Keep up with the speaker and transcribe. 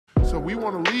we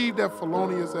want to leave that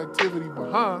felonious activity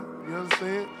behind, you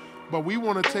understand? But we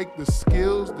want to take the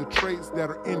skills, the traits that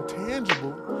are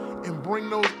intangible and bring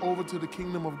those over to the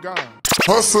kingdom of God.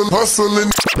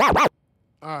 Hustling.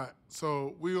 All right,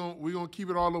 so we're gonna keep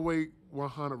it all the way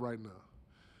 100 right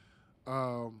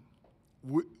now.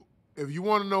 If you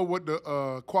want to know what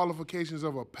the qualifications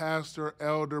of a pastor,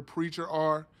 elder, preacher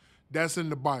are, that's in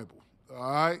the Bible.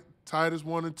 All right, Titus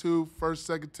 1 and 2,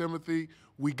 1st, 2nd Timothy,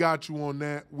 we got you on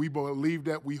that. We believe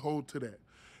that. We hold to that.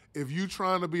 If you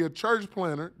trying to be a church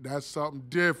planner, that's something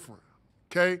different.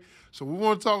 Okay, so we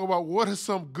want to talk about what are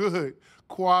some good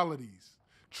qualities,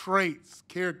 traits,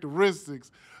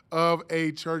 characteristics of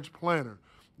a church planner.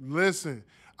 Listen,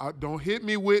 don't hit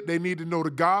me with they need to know the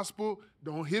gospel.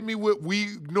 Don't hit me with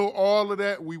we know all of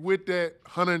that. We with that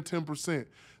 110%.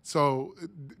 So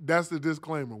that's the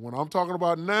disclaimer. What I'm talking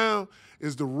about now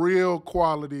is the real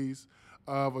qualities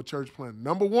of a church planner.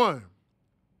 Number one,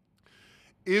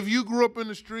 if you grew up in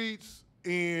the streets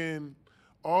and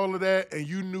all of that and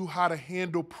you knew how to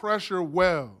handle pressure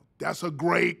well, that's a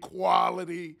great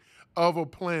quality of a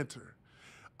planter.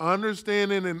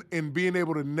 Understanding and being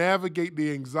able to navigate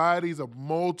the anxieties of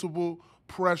multiple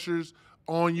pressures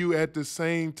on you at the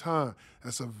same time.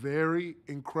 That's a very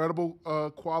incredible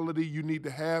quality you need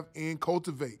to have and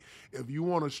cultivate. If you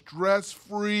want a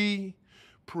stress-free,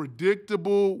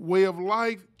 predictable way of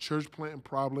life, church planting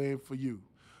probably ain't for you.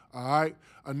 All right?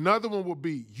 Another one would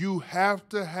be you have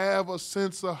to have a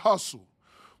sense of hustle.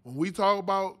 When we talk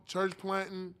about church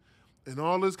planting and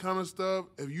all this kind of stuff,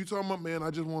 if you talking about, man,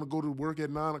 I just want to go to work at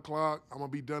 9 o'clock, I'm going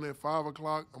to be done at 5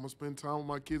 o'clock, I'm going to spend time with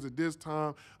my kids at this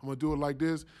time, I'm going to do it like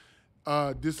this,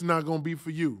 this is not going to be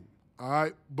for you, all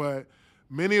right? But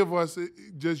many of us,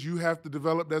 you have to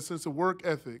develop that sense of work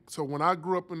ethic. So when I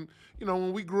grew up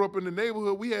when we grew up in the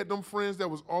neighborhood, we had them friends that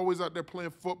was always out there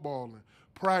playing football and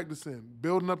practicing,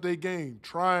 building up their game,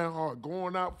 trying hard,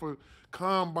 going out for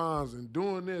combines and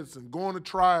doing this and going to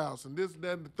tryouts and this,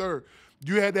 that, and the third.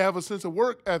 You had to have a sense of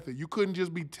work ethic. You couldn't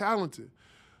just be talented.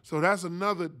 So that's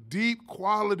another deep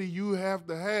quality you have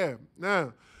to have.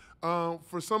 Now,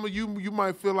 for some of you, you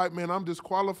might feel like, man, I'm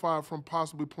disqualified from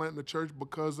possibly planting a church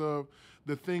because of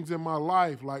the things in my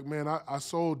life. Like, man, I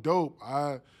sold dope.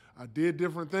 I did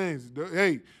different things.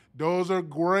 Hey, those are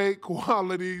great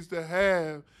qualities to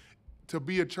have to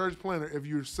be a church planter. If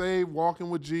you're saved, walking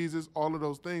with Jesus, all of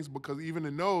those things, because even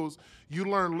in those, you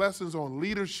learn lessons on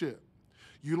leadership.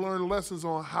 You learn lessons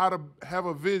on how to have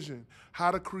a vision, how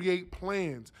to create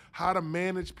plans, how to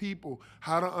manage people,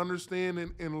 how to understand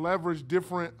and leverage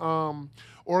different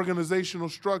organizational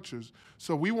structures.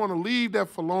 So we want to leave that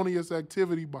felonious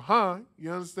activity behind,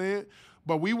 you understand?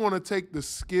 But we want to take the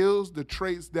skills, the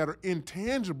traits that are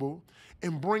intangible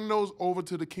and bring those over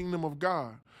to the kingdom of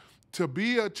God. To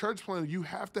be a church planter, you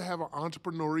have to have an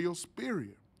entrepreneurial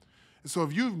spirit. So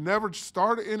if you've never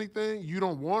started anything, you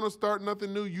don't want to start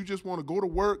nothing new, you just want to go to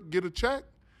work, get a check,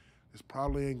 this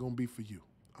probably ain't going to be for you,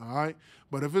 all right?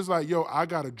 But if it's like, yo, I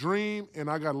got a dream and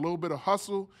I got a little bit of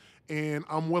hustle and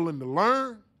I'm willing to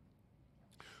learn,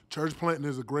 church planting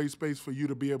is a great space for you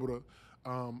to be able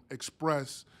to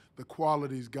express the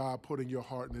qualities God put in your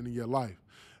heart and in your life.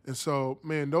 And so,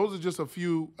 man, those are just a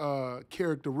few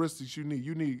characteristics you need.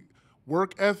 You need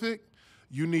work ethic.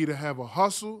 You need to have a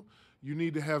hustle. You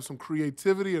need to have some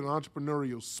creativity and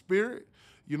entrepreneurial spirit.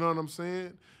 You know what I'm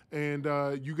saying? And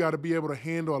you got to be able to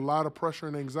handle a lot of pressure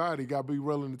and anxiety. You got to be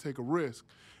willing to take a risk.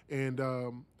 And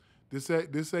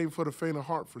this ain't for the faint of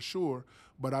heart for sure.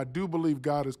 But I do believe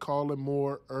God is calling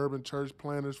more urban church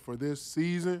planners for this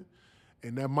season.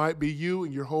 And that might be you,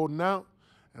 and you're holding out.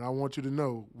 And I want you to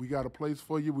know we got a place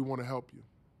for you. We want to help you.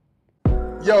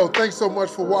 Yo, thanks so much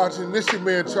for watching. This your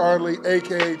man Charlie,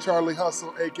 a.k.a. Charlie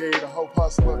Hustle, a.k.a. The Hope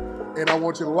Hustler. And I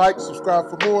want you to like, subscribe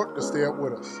for more, to stay up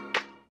with us.